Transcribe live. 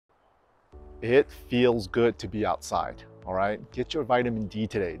It feels good to be outside, all right? Get your vitamin D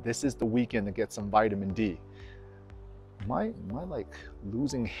today. This is the weekend to get some vitamin D. Am I like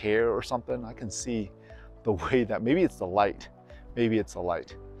losing hair or something? I can see the way that, maybe it's the light. Maybe it's the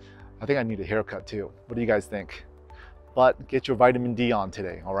light. I think I need a haircut too. What do you guys think? But get your vitamin D on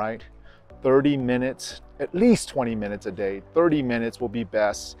today, all right? 30 minutes, at least 20 minutes a day. 30 minutes will be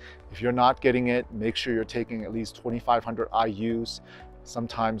best. If you're not getting it, make sure you're taking at least 2,500 IUs.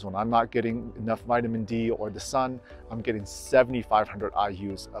 Sometimes when I'm not getting enough vitamin D or the sun, I'm getting 7,500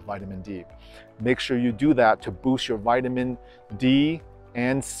 IUs of vitamin D. Make sure you do that to boost your vitamin D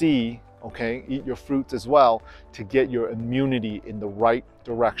and C, okay? Eat your fruits as well to get your immunity in the right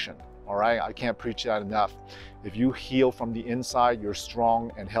direction, all right? I can't preach that enough. If you heal from the inside, you're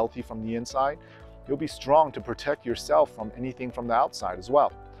strong and healthy from the inside, you'll be strong to protect yourself from anything from the outside as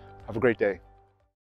well. Have a great day.